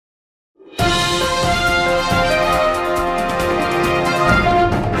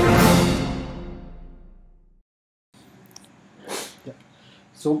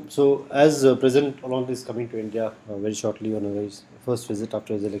So as President Hollande is coming to India very shortly on a very first visit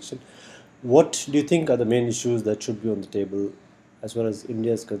after his election, what do you think are the main issues that should be on the table as far as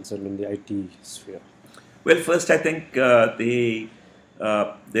India is concerned in the IT sphere? Well, first, I think there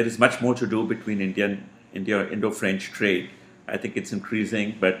is much more to do between Indo-French trade. I think it's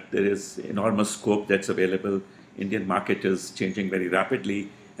increasing, but there is enormous scope that's available. Indian market is changing very rapidly,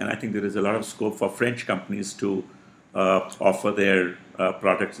 and I think there is a lot of scope for French companies to offer their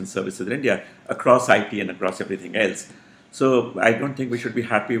products and services in India across IT and across everything else. So I don't think we should be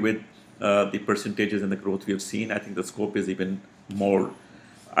happy with the percentages and the growth we have seen. I think the scope is even more.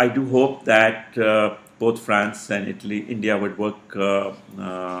 I do hope that both France and India would work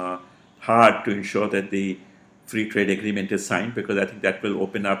hard to ensure that the free trade agreement is signed, because I think that will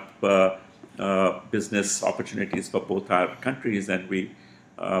open up business opportunities for both our countries, and we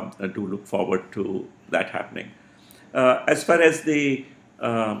do look forward to that happening. As far as the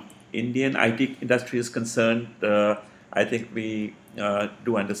Indian IT industry is concerned, I think we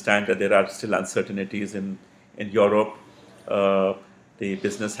do understand that there are still uncertainties in Europe. The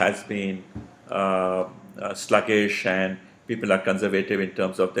business has been sluggish, and people are conservative in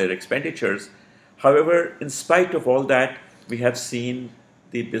terms of their expenditures. However, in spite of all that, we have seen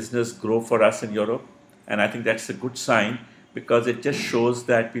the business grow for us in Europe, and I think that's a good sign, because it just shows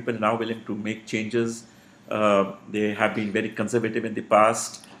that people are now willing to make changes. They have been very conservative in the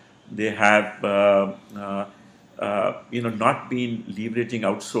past. They have not been leveraging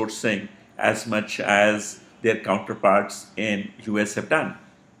outsourcing as much as their counterparts in US have done,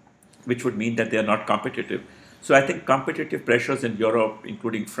 which would mean that they are not competitive. So I think competitive pressures in Europe,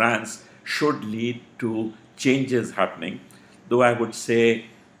 including France, should lead to changes happening. Though I would say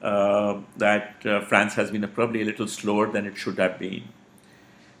that France has been probably a little slower than it should have been.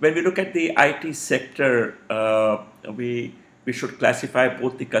 When we look at the IT sector, we should classify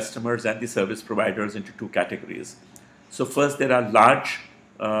both the customers and the service providers into two categories. So first, there are large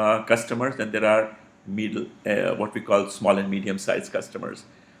customers, and there are middle, what we call small and medium-sized customers.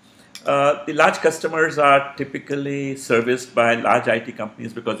 The large customers are typically serviced by large IT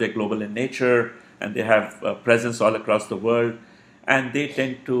companies because they're global in nature and they have a presence all across the world, and they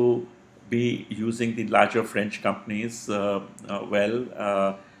tend to be using the larger French companies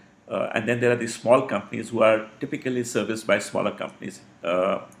well. And then there are the small companies who are typically serviced by smaller companies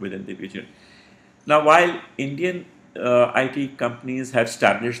within the region. Now, while Indian IT companies have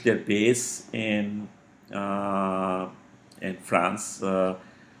established their base in France,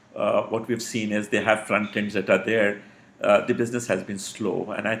 what we've seen is they have front ends that are there. The business has been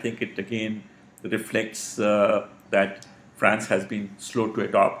slow, and I think it again reflects that France has been slow to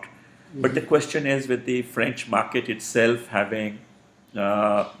adopt. But the question is, with the French market itself having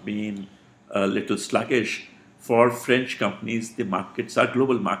been a little sluggish, for French companies, the markets are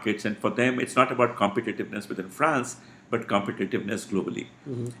global markets, and for them, it's not about competitiveness within France, but competitiveness globally.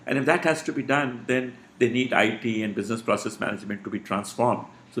 And if that has to be done, then they need IT and business process management to be transformed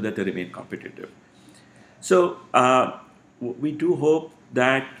so that they remain competitive. So we do hope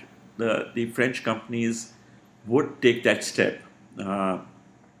that the French companies would take that step,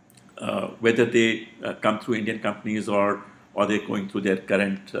 whether they come through Indian companies or they're going through their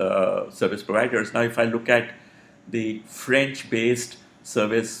current service providers. Now, if I look at the French-based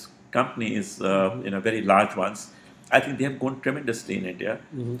service companies, very large ones, I think they have grown tremendously in India.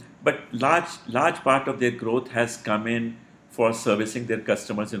 But large part of their growth has come in for servicing their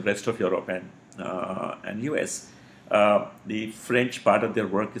customers in rest of Europe and US. The French part of their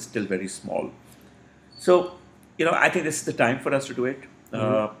work is still very small. So, I think this is the time for us to do it.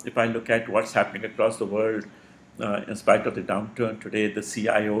 If I look at what's happening across the world, in spite of the downturn today, the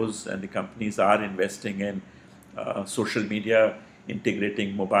CIOs and the companies are investing in social media,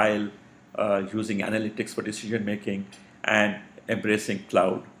 integrating mobile, using analytics for decision making, and embracing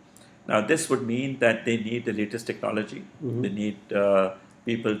cloud. Now, this would mean that they need the latest technology. They need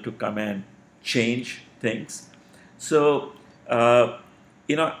people to come and change things. So,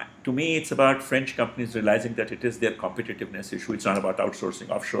 to me, it's about French companies realizing that it is their competitiveness issue. It's not about outsourcing,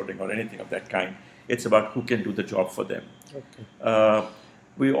 offshoring, or anything of that kind. It's about who can do the job for them. Okay.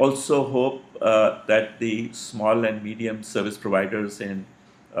 We also hope that the small and medium service providers in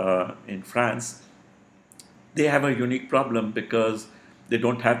France, they have a unique problem because they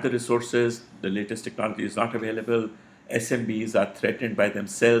don't have the resources, the latest technology is not available. SMBs are threatened by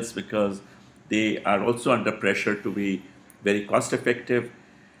themselves because they are also under pressure to be very cost effective.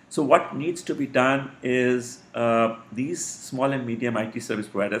 So what needs to be done is these small and medium IT service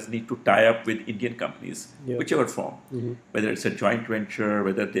providers need to tie up with Indian companies, whichever form, whether it's a joint venture,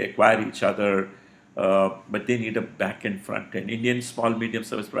 whether they acquire each other, but they need a back-end, front-end. Indian small, medium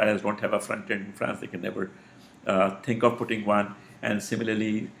service providers don't have a front-end in France. They can never think of putting one. And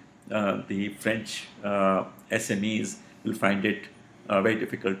similarly, the French SMEs will find it very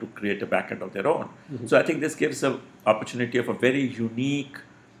difficult to create a back-end of their own. So I think this gives an opportunity of a very unique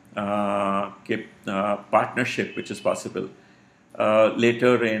partnership which is possible.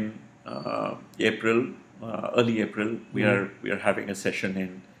 Later in April, early April, we are having a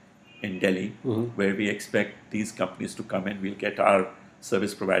session in Delhi where we expect these companies to come in. We'll get our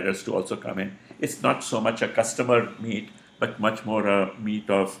service providers to also come in. It's not so much a customer meet, but much more a meet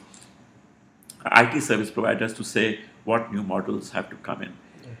of IT service providers to say what new models have to come in.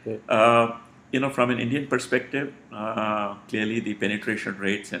 Okay. From an Indian perspective, clearly the penetration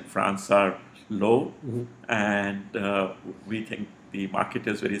rates in France are low, and we think the market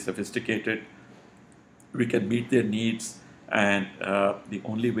is very sophisticated. We can meet their needs, and the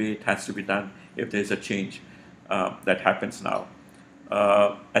only way it has to be done if there's a change that happens now.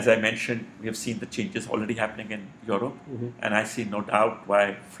 As I mentioned, we have seen the changes already happening in Europe, and I see no doubt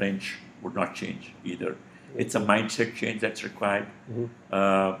why French would not change either. It's a mindset change that's required.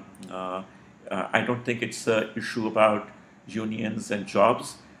 I don't think it's an issue about unions and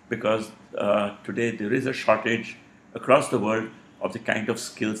jobs, because today there is a shortage across the world of the kind of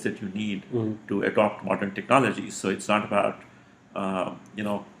skills that you need to adopt modern technologies. So it's not about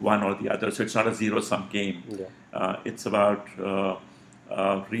one or the other. So it's not a zero-sum game. Yeah. It's about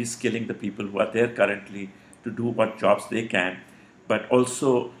reskilling the people who are there currently to do what jobs they can, but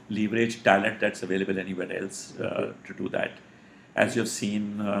also leverage talent that's available anywhere else to do that. As you've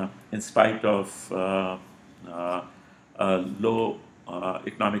seen, in spite of low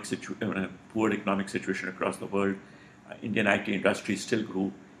economic situation, poor economic situation across the world, Indian IT industry still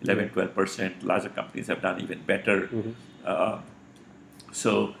grew 11-12%. Larger companies have done even better.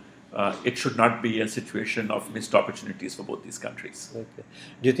 So it should not be a situation of missed opportunities for both these countries. Okay.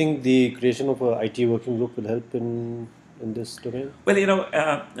 Do you think the creation of a IT working group will help in this domain?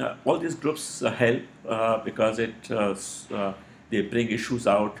 Well, all these groups help because they bring issues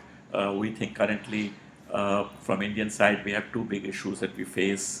out. We think currently from Indian side we have two big issues that we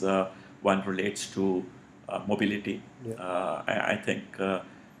face. One relates to mobility. Yeah. I think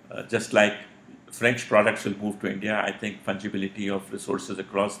just like French products will move to India, I think fungibility of resources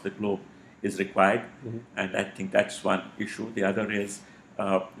across the globe is required, and I think that's one issue. The other is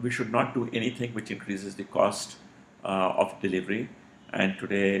we should not do anything which increases the cost of delivery. And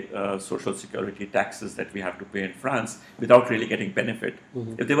today, social security taxes that we have to pay in France without really getting benefit.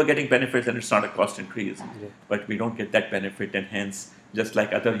 If they were getting benefit, then it's not a cost increase. Yeah. But we don't get that benefit, and hence, just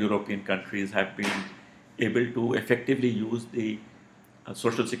like other European countries have been able to effectively use the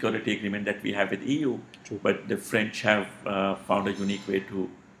social security agreement that we have with EU, True. but the French have found a unique way to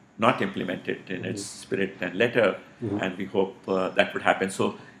not implement it in its spirit and letter, and we hope that would happen.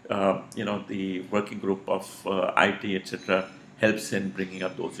 So, the working group of IT, etc., helps in bringing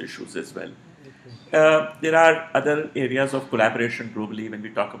up those issues as well. There are other areas of collaboration globally when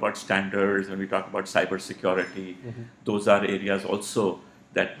we talk about standards, when we talk about cybersecurity. Those are areas also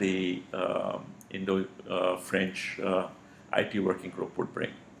that the Indo-French IT working group would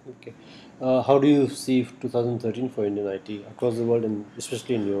bring. Okay. How do you see 2013 for Indian IT across the world, and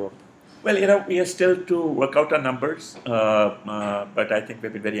especially in Europe? Well, we are still to work out our numbers, but I think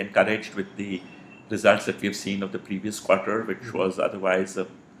we've been very encouraged with the results that we've seen of the previous quarter, which was otherwise a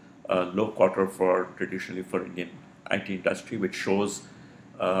low quarter traditionally for Indian IT industry, which shows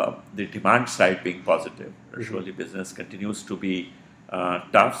the demand side being positive. Surely business continues to be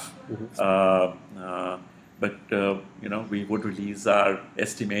tough, but we would release our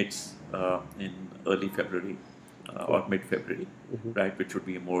estimates in early February or mid-February, right, which would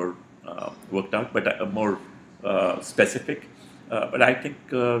be more worked out, but more specific. But I think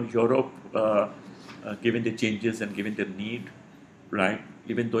Europe, given the changes and given the need, right,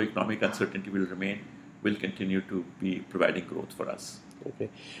 even though economic uncertainty will remain, will continue to be providing growth for us. Okay.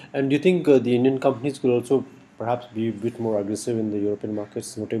 And do you think the Indian companies could also perhaps be a bit more aggressive in the European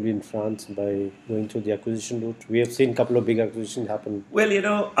markets, notably in France, by going through the acquisition route? We have seen a couple of big acquisitions happen.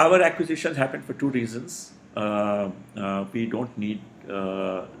 Well, our acquisitions happened for two reasons. We don't need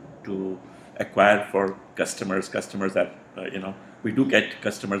to acquire for customers. Customers that, we do get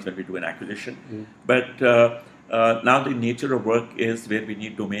customers when we do an acquisition. But now the nature of work is where we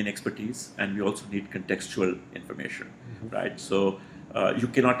need domain expertise, and we also need contextual information, right? So you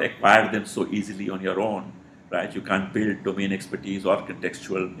cannot acquire them so easily on your own. right? You can't build domain expertise or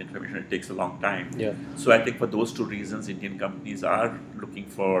contextual information. It takes a long time. Yeah. So I think for those two reasons, Indian companies are looking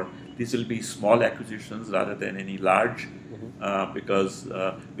for, these will be small acquisitions rather than any large, because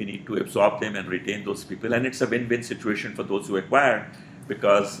we need to absorb them and retain those people. And it's a win-win situation for those who acquire,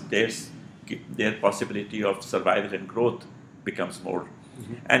 because their possibility of survival and growth becomes more.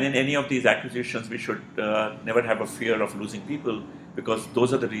 And in any of these acquisitions, we should never have a fear of losing people, because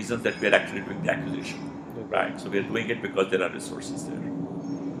those are the reasons that we are actually doing the acquisition, right? So we are doing it because there are resources there.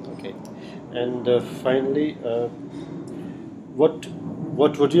 Okay. And finally,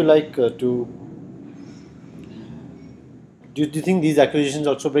 what would you like to? Do you think these acquisitions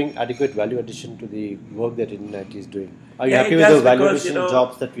also bring adequate value addition to the work that Indian IT is doing? Are you Yeah, happy it with the does, value because, addition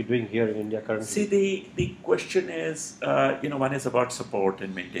jobs that we're doing here in India currently? See, the question is, one is about support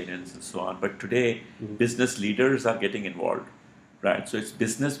and maintenance and so on. But today, business leaders are getting involved, right? So it's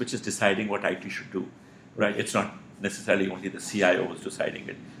business which is deciding what IT should do, right? It's not necessarily only the CIO who's deciding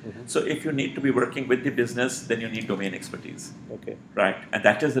it. So if you need to be working with the business, then you need domain expertise, Okay. right? And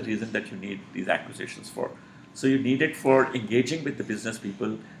that is the reason that you need these acquisitions for. So you need it for engaging with the business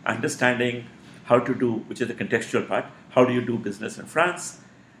people, understanding how to do, which is the contextual part, how do you do business in France,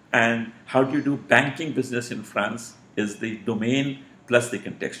 and how do you do banking business in France is the domain plus the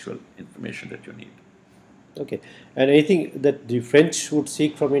contextual information that you need. Okay. And anything that the French would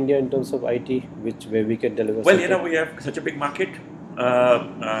seek from India in terms of IT, where we can deliver Well, something? we have such a big market.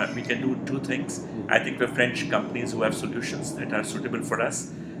 We can do two things. I think the French companies who have solutions that are suitable for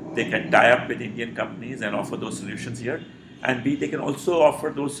us, they can tie up with Indian companies and offer those solutions here. And B, they can also offer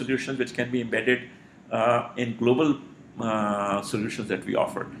those solutions which can be embedded in global solutions that we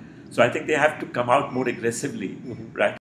offer. So I think they have to come out more aggressively, right?